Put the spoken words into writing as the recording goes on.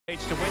To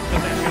win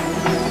possession.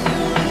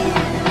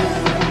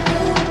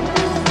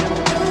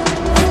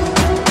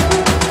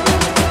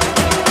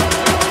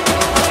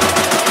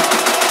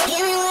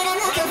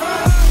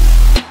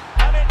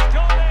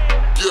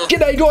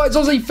 G'day guys,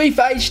 Aussie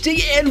FIFA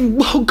HD, and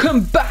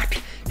welcome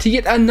back to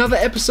yet another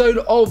episode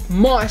of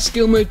my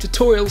skill move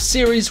tutorial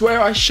series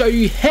where I show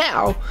you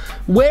how,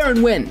 where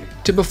and when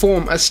to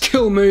perform a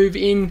skill move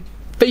in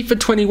FIFA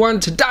 21.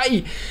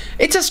 Today,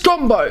 it's a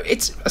scombo.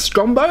 It's a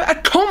scombo? A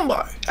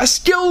combo. A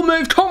skill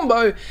move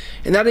combo.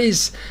 And that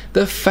is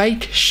the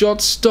fake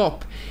shot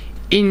stop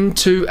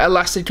into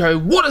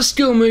Elastico. What a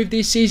skill move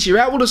this is. You're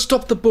able to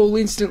stop the ball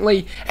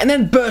instantly and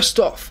then burst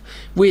off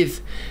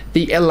with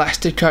the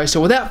Elastico. So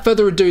without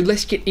further ado,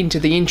 let's get into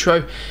the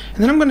intro.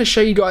 And then I'm going to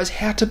show you guys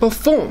how to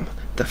perform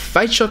the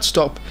fake shot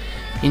stop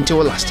into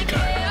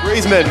Elastico.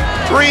 Griezmann,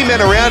 three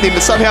men around him,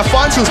 but somehow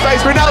finds some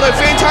space. Ronaldo,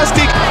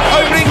 fantastic,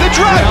 opening the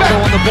drive.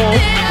 Ronaldo on the ball.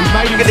 He's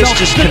made Look at this,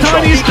 just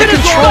control. The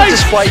control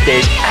display there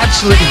is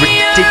absolutely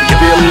ridiculous.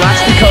 The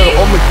Elastico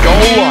on the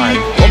goal line.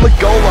 On the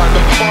goal line,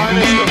 the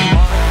finest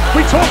of...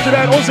 We talked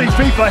about Aussie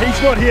FIFA.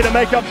 He's not here to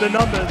make up the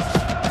numbers.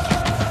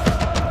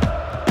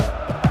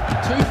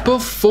 To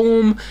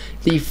perform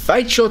the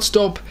fake shot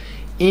stop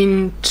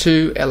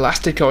into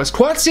Elastico, it's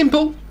quite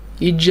simple.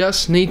 You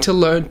just need to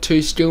learn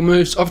two skill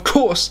moves. Of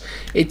course,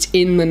 it's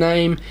in the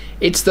name.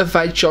 It's the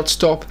fake shot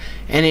stop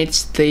and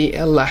it's the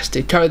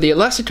Elastico. The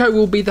Elastico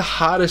will be the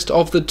hardest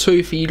of the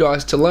two for you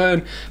guys to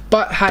learn.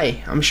 But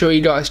hey, I'm sure you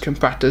guys can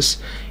practice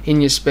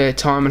in your spare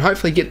time and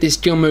hopefully get this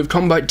skill move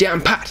combo down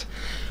pat.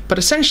 But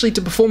essentially,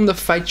 to perform the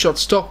fake shot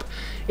stop,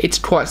 it's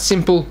quite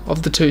simple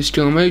of the two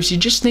skill moves. You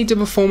just need to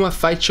perform a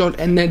fake shot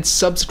and then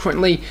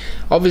subsequently,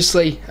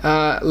 obviously,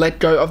 let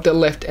go of the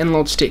left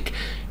allot stick.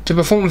 To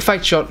perform a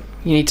fake shot,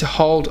 you need to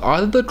hold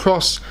either the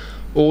cross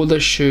or the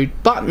shoot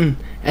button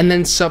and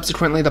then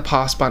subsequently the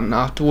pass button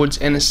afterwards,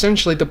 and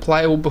essentially the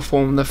player will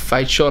perform the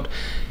fake shot.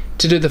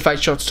 To do the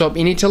fake shot stop,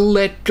 you need to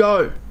let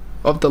go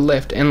of the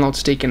left allot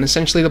stick and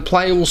essentially the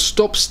player will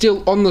stop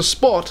still on the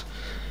spot,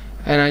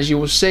 and as you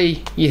will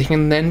see, you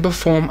can then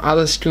perform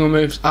other skill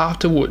moves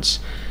afterwards,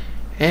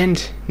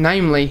 and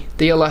namely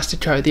the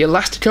Elastico. The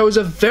Elastico is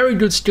a very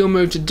good skill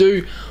move to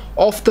do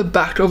off the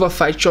back of a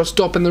fake shot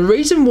stop, and the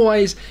reason why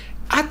is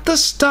at the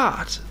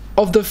start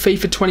of the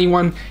FIFA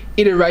 21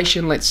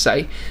 iteration, let's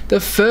say, the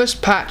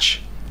first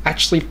patch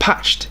actually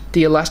patched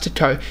the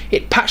Elastico.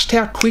 It patched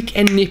how quick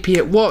and nippy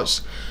it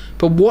was.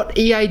 But what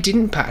EA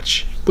didn't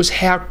patch was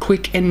how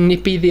quick and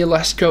nippy the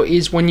Elastico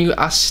is when you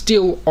are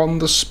still on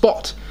the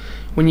spot.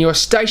 When you are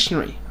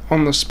stationary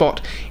on the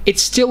spot. It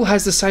still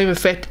has the same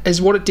effect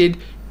as what it did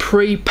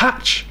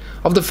pre-patch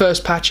of the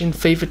first patch in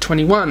FIFA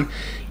 21.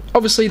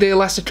 Obviously the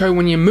Elastico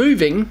when you're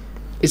moving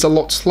is a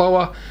lot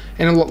slower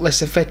and a lot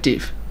less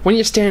effective. When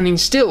you're standing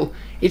still,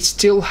 it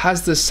still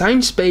has the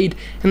same speed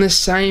and the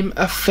same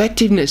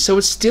effectiveness, so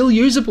it's still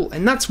usable,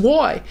 and that's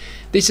why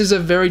this is a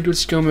very good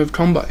skill move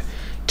combo.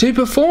 To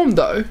perform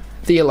though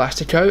the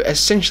Elastico,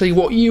 essentially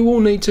what you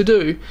will need to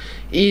do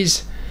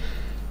is,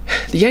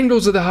 the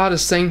angles are the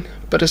hardest thing,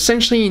 but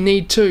essentially you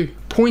need to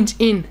point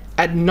in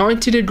at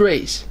 90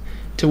 degrees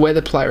to where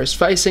the player is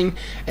facing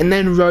and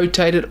then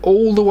rotate it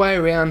all the way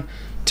around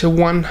to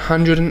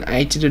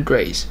 180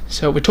 degrees.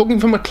 So we're talking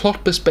from a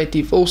clock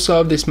perspective.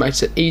 Also, this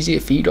makes it easier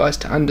for you guys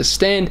to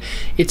understand.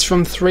 It's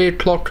from 3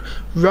 o'clock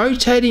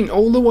rotating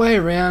all the way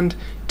around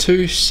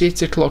to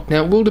 6 o'clock.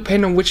 Now it will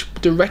depend on which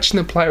direction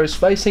the player is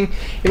facing.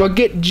 If I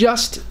get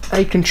just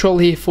a control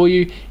here for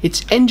you,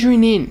 it's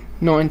entering in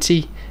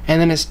 90 and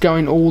then it's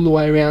going all the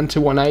way around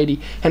to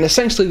 180, and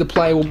essentially the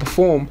player will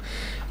perform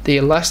the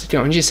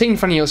Elastico. And you see in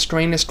front of your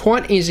screen, it's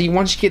quite easy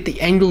once you get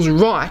the angles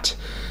right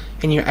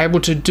and you're able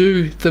to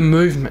do the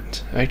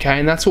movement, okay?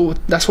 And that's what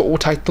will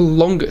take the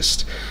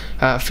longest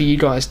for you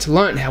guys to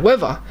learn.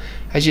 However,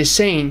 as you're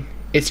seeing,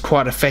 it's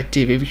quite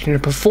effective. If you can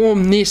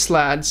perform this,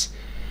 lads,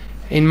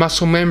 in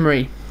muscle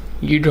memory,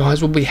 you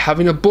guys will be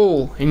having a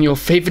ball in your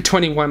FIFA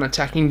 21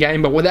 attacking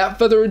game. But without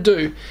further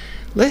ado,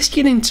 let's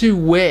get into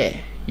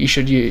where you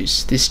should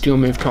use this skill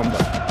move combo.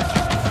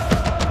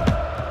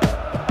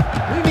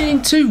 Moving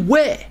into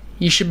where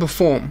you should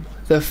perform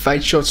the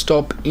fake shot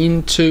stop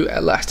into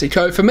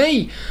Elastico. For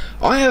me,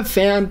 I have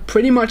found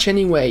pretty much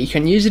anywhere. You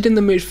can use it in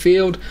the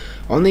midfield,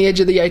 on the edge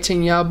of the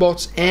 18-yard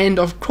box, and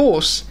of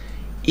course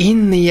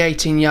in the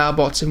 18-yard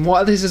box. And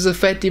why this is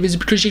effective is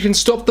because you can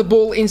stop the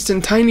ball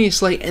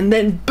instantaneously and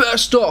then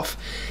burst off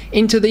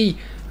into the,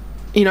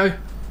 you know,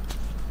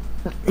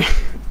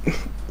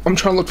 I'm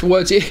trying to look for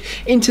words here,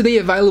 into the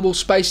available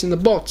space in the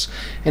box,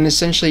 and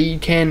essentially you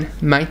can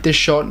make the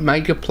shot,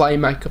 make a play,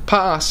 make a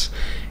pass,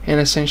 and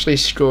essentially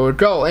score a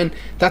goal. And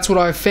that's what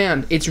I've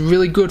found. It's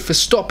really good for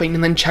stopping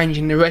and then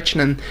changing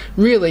direction, and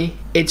really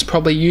it's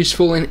probably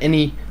useful in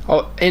any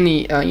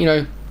you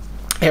know,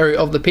 area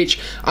of the pitch.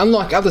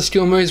 Unlike other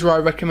skill moves where I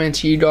recommend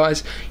to you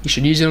guys, you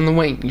should use it on the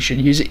wing, you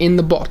should use it in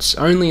the bots,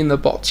 only in the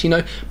bots, you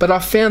know. But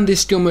I've found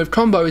this skill move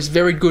combo is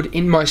very good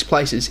in most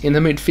places, in the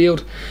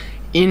midfield,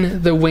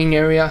 in the wing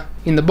area,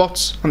 in the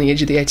bots, on the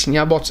edge of the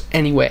 18-yard bots,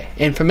 anywhere.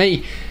 And for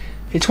me,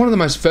 It's one of the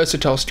most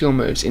versatile skill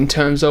moves in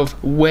terms of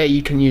where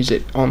you can use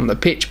it on the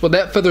pitch.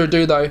 Without further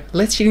ado though,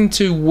 let's get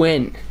into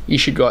when you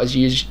guys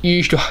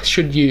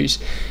should use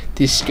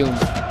this skill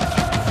move.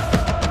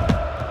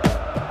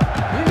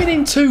 Moving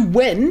into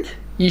when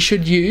you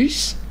should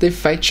use the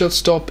fake shot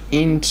stop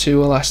into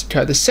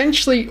Elastico.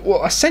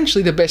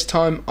 Essentially the best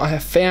time I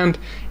have found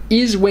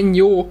is when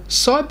you're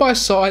side by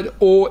side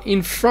or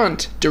in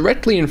front,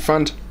 directly in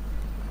front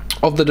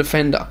of the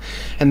defender.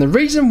 And the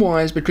reason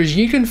why is because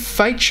you can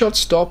fake shot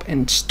stop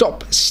and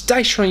stop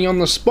stationary on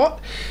the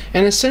spot,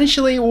 and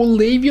essentially it will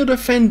leave your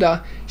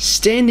defender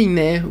standing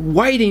there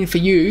waiting for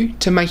you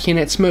to make your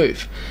next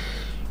move.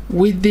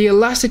 With the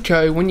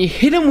Elastico, when you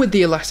hit him with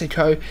the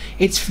Elastico,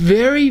 it's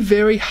very,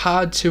 very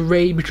hard to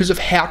read because of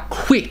how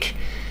quick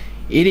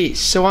it is.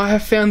 So I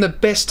have found the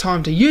best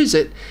time to use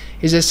it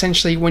is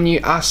essentially when you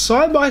are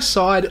side by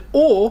side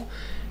or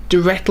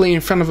directly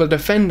in front of a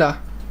defender.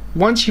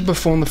 Once you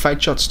perform the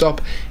fake shot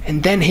stop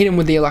and then hit him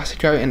with the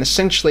Elastico, and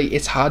essentially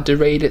it's hard to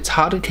read, it's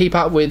hard to keep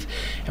up with,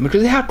 and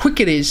because of how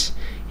quick it is,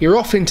 you're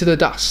off into the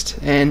dust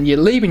and you're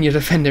leaving your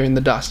defender in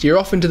the dust. You're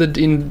off into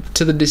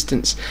the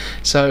distance.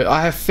 So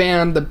I have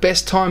found the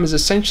best time is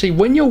essentially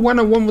when you're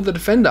one-on-one with the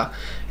defender,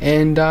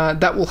 and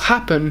that will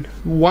happen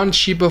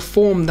once you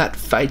perform that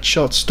fake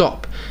shot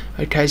stop.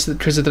 Okay, so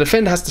because the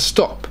defender has to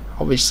stop,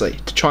 obviously,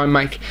 to try and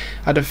make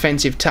a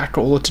defensive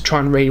tackle or to try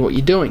and read what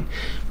you're doing.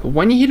 But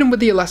when you hit him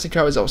with the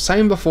Elastico, as I was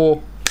saying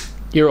before,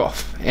 you're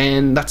off,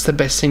 and that's the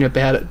best thing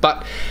about it.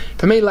 But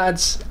for me,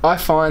 lads, I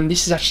find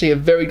this is actually a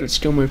very good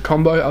skill move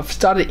combo. I've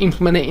started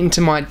implementing it into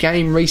my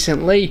game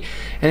recently,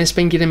 and it's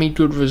been getting me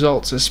good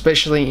results,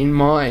 especially in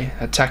my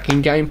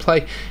attacking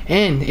gameplay,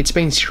 and it's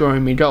been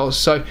scoring me goals.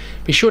 So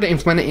be sure to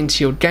implement it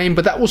into your game.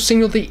 But that will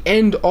signal the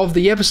end of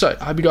the episode.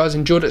 I hope you guys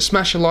enjoyed it.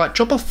 Smash a like,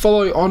 drop a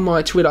follow on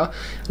my Twitter.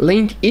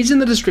 Link is in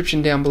the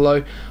description down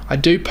below. I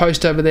do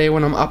post over there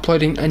when I'm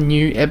uploading a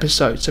new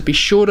episode, so be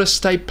sure to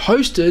stay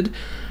posted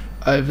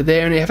over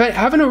there, and if you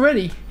haven't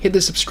already, hit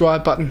the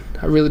subscribe button.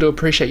 I really do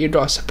appreciate your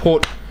guys'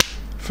 support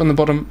from the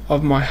bottom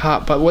of my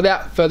heart. But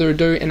without further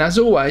ado, and as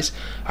always,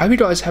 I hope you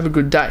guys have a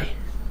good day.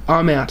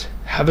 I'm out,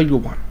 have a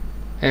good one,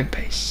 and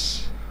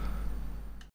peace.